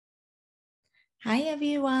Hi,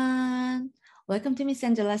 everyone. Welcome to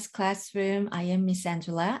Missangela's classroom. I am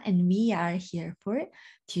Missangela, and we are here for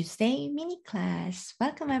Tuesday mini class.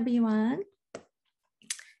 Welcome, everyone.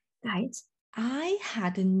 Guys, I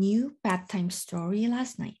had a new bedtime story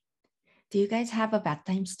last night. Do you guys have a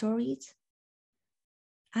bedtime stories?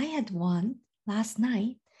 I had one last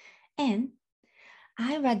night, and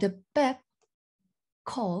I read a book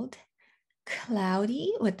called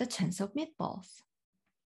Cloudy with the Chance of Meatballs.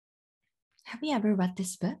 Have you ever read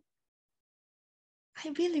this book? I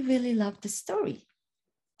really love the story.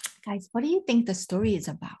 Guys, what do you think the story is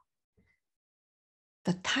about?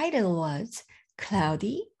 The title was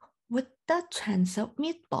Cloudy with the Chance of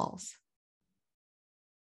Meatballs.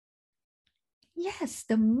 Yes,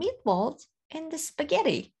 the meatballs and the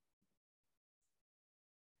spaghetti.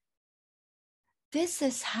 This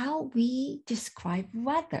is how we describe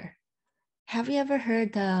weather. Have you ever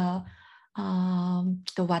heard the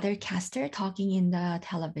weathercaster talking in the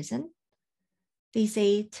television? They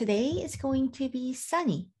say today is going to be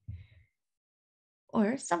sunny.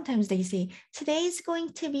 Or sometimes they say today is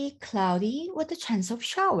going to be cloudy with a chance of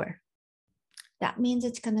shower. That means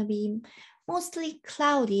it's going to be mostly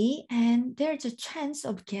cloudy and there's a chance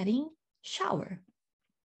of getting shower.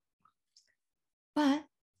 But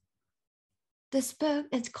this book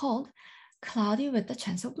is called Cloudy with a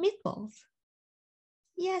Chance of Meatballs.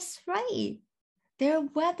 Yes, right. Their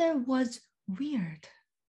weather was weird.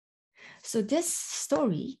 So this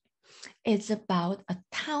story is about a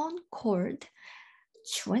town called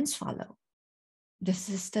Swallow. This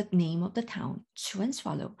is the name of the town,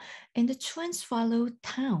 Swallow. In the Swallow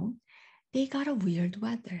town, they got a weird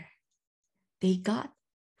weather. They got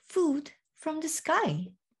food from the sky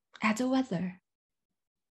as a weather.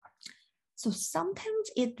 So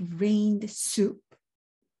sometimes it rained soup,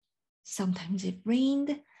 sometimes it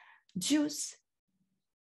rained juice,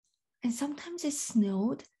 and sometimes it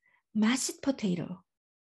snowed mashed potato.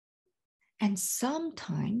 And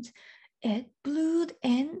sometimes it blew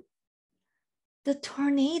in the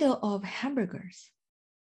tornado of hamburgers.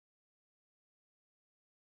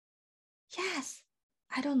 Yes,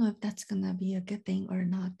 I don't know if that's gonna be a good thing or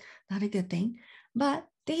not a good thing, but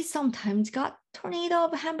they sometimes got tornado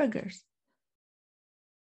of hamburgers.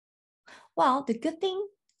 Well, the good thing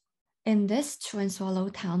in this Swallow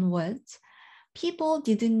town was people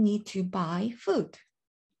didn't need to buy food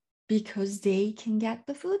because they can get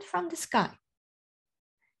the food from the sky.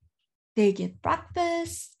 They get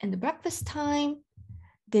breakfast in the breakfast time.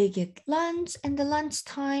 They get lunch in the lunch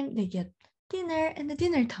time. They get dinner in the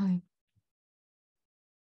dinner time.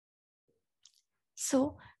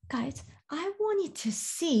 So, guys, I wanted to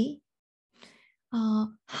see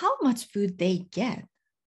how much food they get.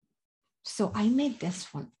 So I made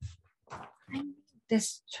this one. I made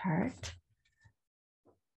this chart.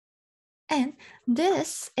 And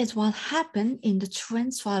this is what happened in the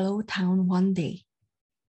Swallow town one day.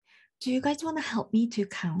 Do you guys want to help me to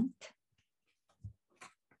count?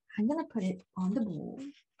 I'm going to put it on the board.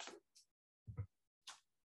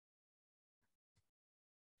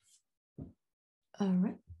 All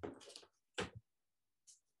right.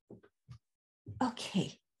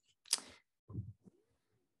 Okay.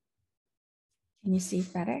 Can you see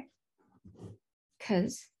it better?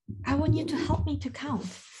 Because I want you to help me to count.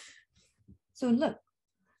 So look,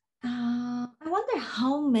 I wonder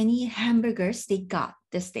how many hamburgers they got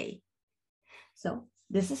this day. So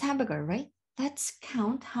this is hamburger, right? Let's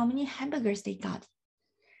count how many hamburgers they got.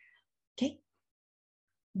 Okay.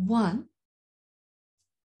 1,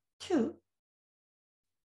 2,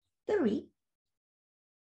 3,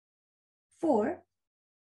 4,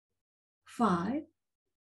 5,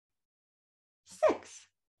 6.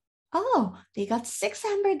 Oh, they got 6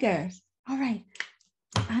 hamburgers. All right.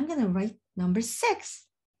 I'm going to write number 6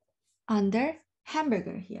 under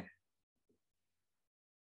hamburger here.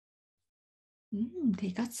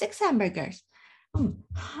 They got 6 hamburgers.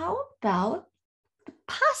 How about the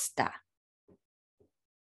pasta?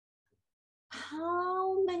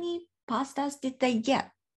 How many pastas did they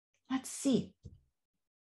get? Let's see.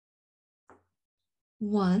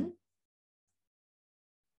 1,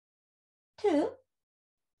 2,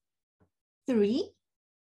 3,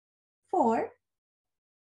 4,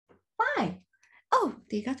 5. Oh,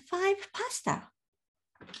 they got 5 pasta.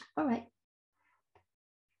 All right.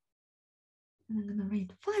 I'm gonna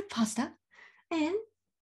write 5 pasta. And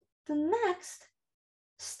the next,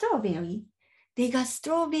 strawberry. They got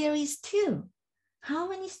strawberries too. How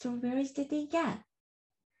many strawberries did they get?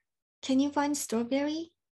 Can you find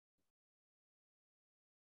strawberry?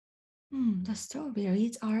 The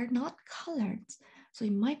strawberries are not colored, so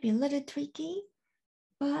it might be a little tricky,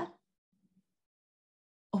 but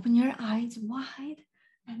Open your eyes wide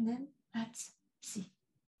and then let's see.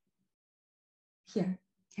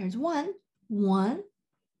 Here's one,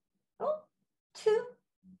 oh, 2,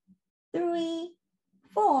 3,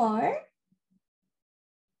 4,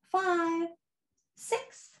 5,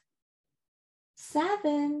 6,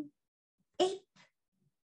 7, 8,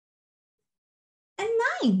 and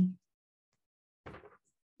 9.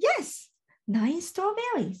 Yes, 9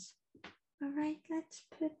 strawberries. All right, let's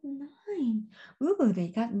put 9. Ooh, they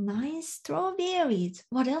got 9 strawberries.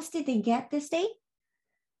 What else did they get this day?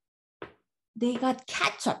 They got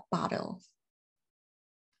ketchup bottles.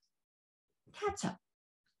 Ketchup.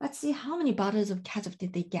 Let's see how many bottles of ketchup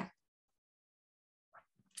did they get.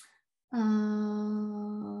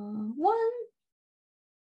 1,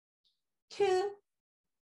 2,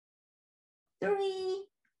 3,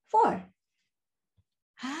 4.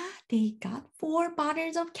 They got 4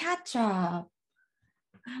 bottles of ketchup.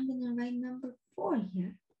 I'm gonna write number 4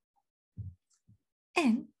 here.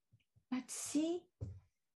 And let's see.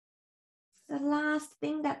 The last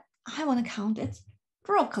thing that I want to count is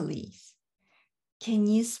broccolis. Can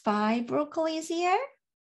you spy broccolis here?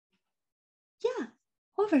 Yeah,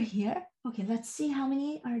 over here. Okay, let's see how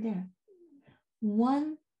many are there.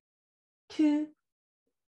 1, 2,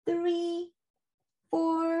 3,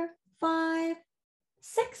 4, 5,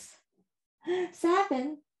 6,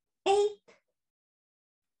 7, 8,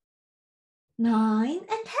 9,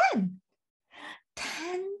 and 10.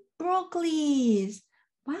 10 broccolis.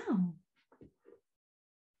 Wow.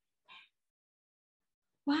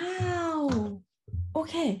 Wow.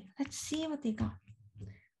 Okay, let's see what they got.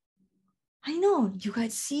 I know, you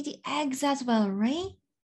guys see the eggs as well, right?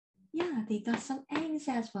 Yeah, they got some eggs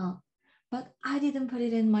as well. But I didn't put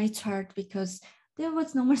it in my chart because there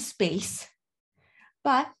was no more space.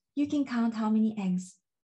 But you can count how many eggs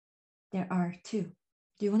there are too.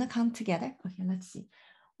 Do you want to count together? Okay, let's see.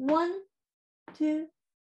 1, 2,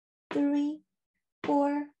 3,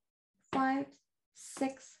 4, 5,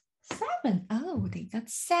 6, 7. Oh, they got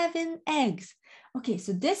 7 eggs. Okay,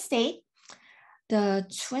 so this day, the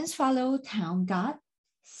Twin Swallow Town got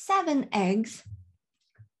 7 eggs,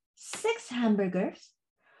 6 hamburgers,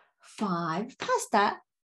 5 pasta,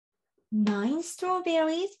 9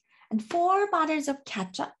 strawberries, and 4 bottles of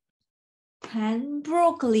ketchup, 10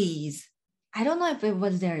 broccolis. I don't know if it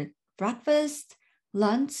was their breakfast,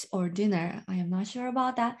 lunch, or dinner. I am not sure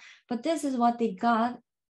about that, but this is what they got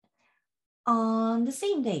on the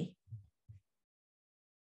same day.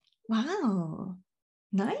 Wow,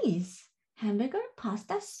 nice. Hamburger,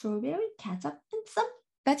 pasta, strawberry, ketchup, and some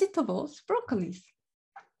vegetables, broccolis.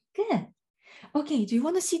 Good. Okay, do you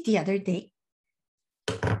want to see the other day?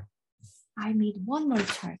 I made one more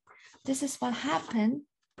chart. This is what happened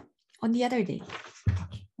on the other day.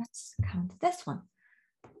 Okay, let's count this one.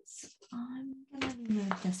 I'm gonna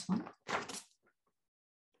remove this one.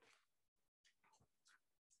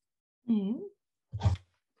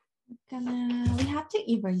 And we have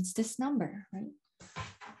to erase this number, right?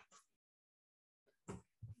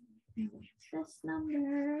 This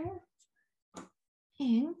number.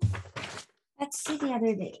 And let's see the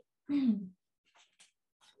other day.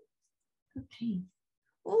 Okay.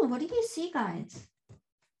 Oh, what do you see, guys?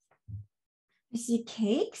 I see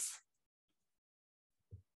cakes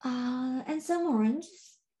and some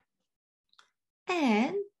oranges.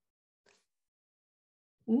 And,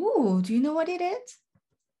 ooh, do you know what it is?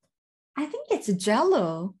 I think it's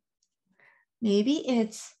Jell-O. Maybe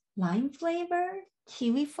it's lime flavor,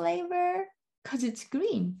 kiwi flavor, because it's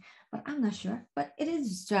green, but I'm not sure. But it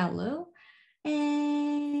is Jell-O.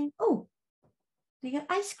 And, oh, they got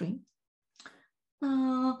ice cream.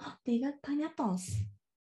 They got pineapples.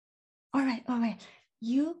 All right.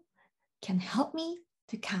 You can help me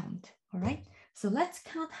to count, all right? So let's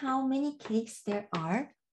count how many cakes there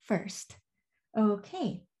are first.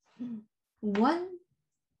 Okay, 1,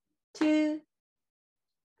 2,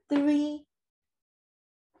 3,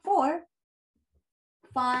 4,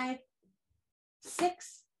 5,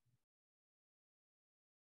 6,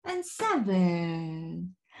 and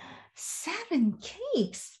 7. 7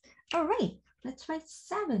 cakes. All right, let's write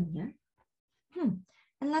 7 here.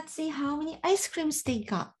 And let's see how many ice creams they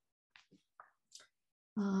got.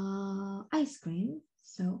 Ice cream.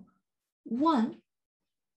 So 1,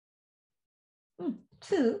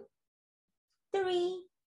 2, 3,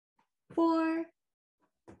 4,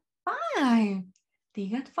 5. They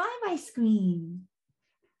got 5 ice cream.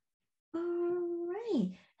 All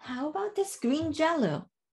right. How about this green Jell-O?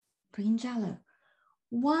 Green Jell-O.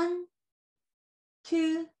 1,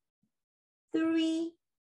 2, 3,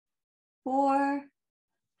 4,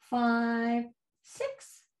 5,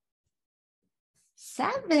 6,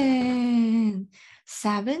 7.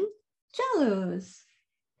 7 jellos.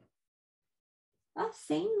 Oh,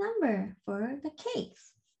 same number for the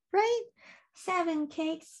cakes, right? 7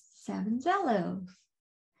 cakes, 7 jellos.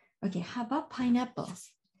 Okay, how about pineapples?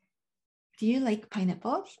 Do you like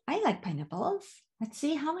pineapples? I like pineapples. Let's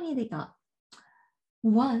see how many they got.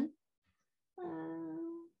 1,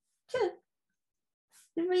 2,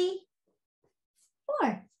 3,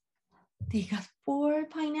 4. They got 4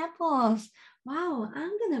 pineapples. Wow,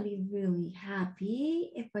 I'm gonna be really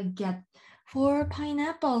happy if I get 4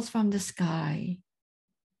 pineapples from the sky.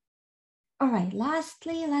 All right,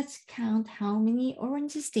 lastly, let's count how many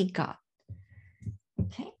oranges they got.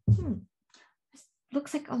 Okay,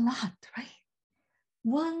 looks like a lot, right?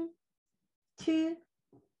 1, 2,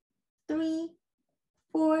 3,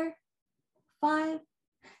 4, 5,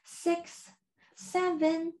 6,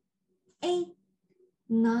 7, 8,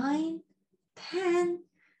 9, 10,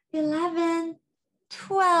 11,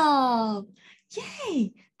 12.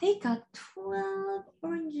 Yay! They got 12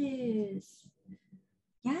 oranges.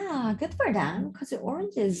 Yeah, good for them because the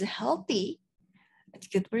orange is healthy. It's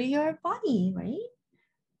good for your body, right?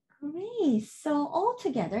 Great. So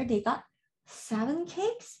altogether, they got 7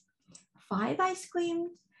 cakes, 5 ice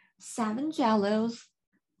creams, 7 jellos,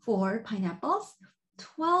 4 pineapples,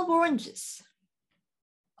 12 oranges.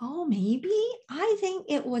 Oh, maybe I think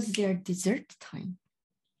it was their dessert time,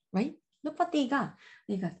 right? Look what they got.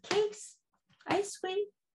 They got cakes, ice cream,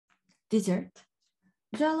 dessert,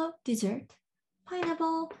 jello, dessert,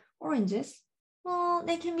 pineapple, oranges. Well,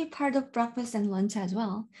 they can be part of breakfast and lunch as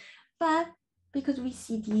well. But because we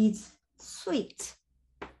see these sweets,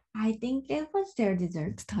 I think it was their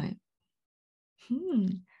dessert time.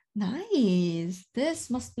 Nice. This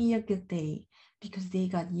must be a good day because they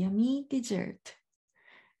got yummy dessert.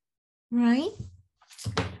 Right?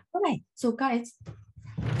 All right. So guys,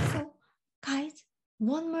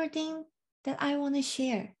 one more thing that I want to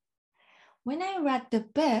share. When I read the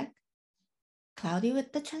book, Cloudy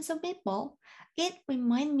with the Chance of Meatball, it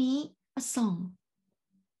reminded me a song.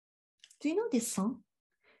 Do you know this song?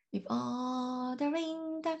 If all the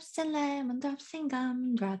raindrops and lemon drops and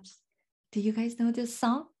gumdrops. Do you guys know this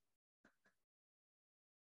song?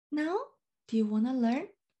 No? Do you want to learn?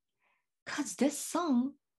 Because this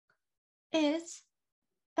song is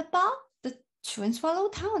about the Chew and Swallow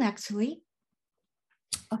town, actually.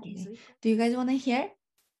 Okay, do you guys want to hear?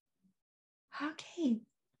 Okay.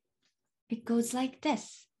 It goes like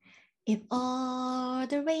this. If all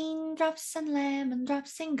the raindrops and lemon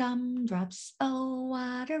drops and gumdrops, oh,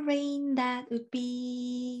 what a rain that would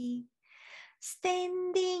be.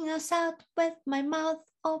 Standing outside with my mouth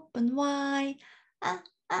open wide. Ah,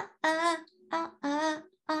 ah, ah, ah, ah,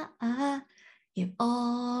 ah, ah. If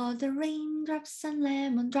all the raindrops and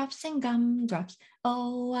lemon drops and gumdrops,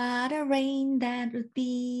 oh, what a rain that would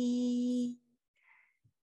be.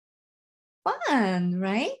 Fun,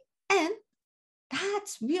 right? And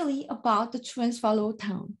that's really about the Chew and Swallow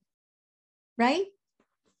town, right?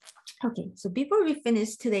 Okay, so before we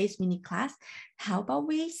finish today's mini class, how about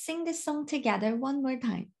we sing this song together one more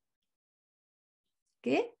time?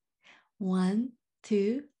 Good? 1,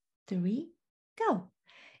 2, 3, go.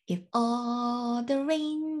 If all the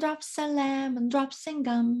raindrops are lemon drops and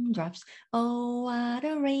gumdrops, oh, what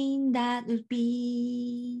a rain that would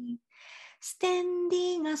be.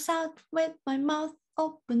 Standing outside with my mouth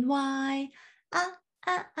open wide. Ah,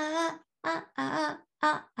 ah, ah, ah, ah,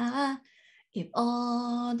 ah, ah. If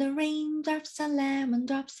all the raindrops are lemon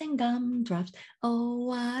drops and gumdrops, oh,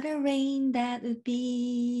 what a rain that would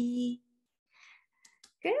be.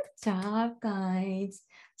 Good job, guys.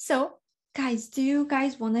 So, guys, do you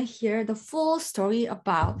guys want to hear the full story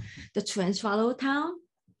about the Chew and Swallow town?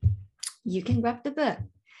 You can grab the book.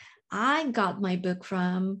 I got my book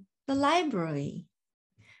from the library.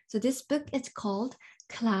 So this book is called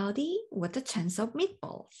Cloudy with a Chance of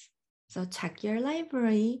Meatballs. So check your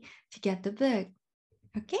library to get the book.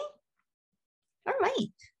 Okay? All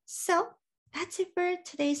right. So that's it for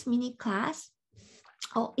today's mini class.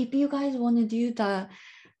 Oh, if you guys want to do the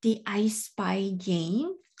I Spy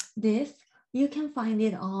game, you can find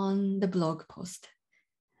it on the blog post.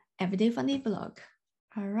 Everyday Funday blog.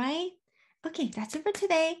 All right. Okay, that's it for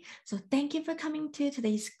today. So thank you for coming to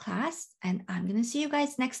today's class, and I'm gonna see you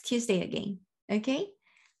guys next Tuesday again. Okay?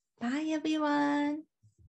 Bye, everyone.